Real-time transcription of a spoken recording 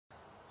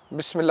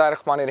Bismillah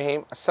ar-Rahman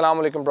ar-Rahim.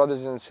 Assalamu alaikum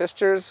brothers and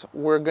sisters.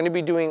 We're going to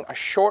be doing a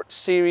short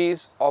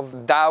series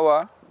of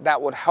dawah that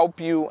would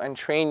help you and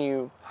train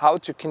you how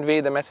to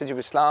convey the message of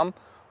Islam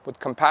with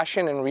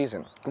compassion and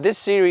reason. This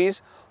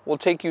series will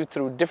take you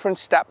through different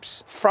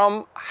steps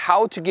from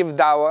how to give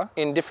dawah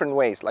in different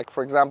ways. Like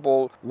for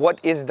example, what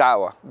is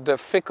dawah? The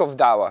fiqh of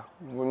dawah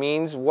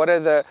means what are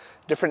the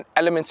different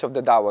elements of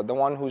the dawah, the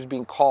one who's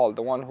being called,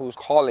 the one who's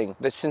calling,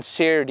 the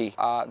sincerity,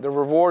 the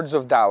rewards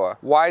of dawah.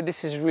 Why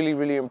this is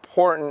really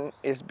important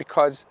is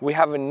because we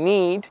have a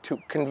need to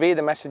convey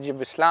the message of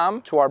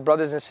Islam to our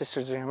brothers and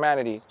sisters of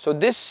humanity. So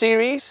this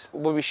series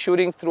will be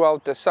shooting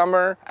throughout the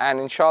summer, and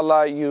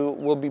inshallah you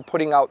will be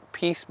putting out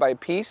piece by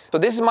piece. So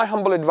this is my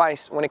humble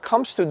advice. When it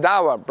comes to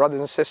dawah, brothers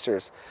and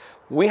sisters,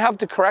 we have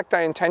to correct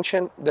our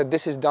intention that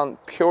this is done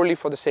purely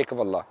for the sake of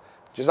Allah.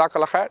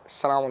 Jazakallah khair.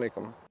 Assalamu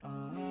alaikum.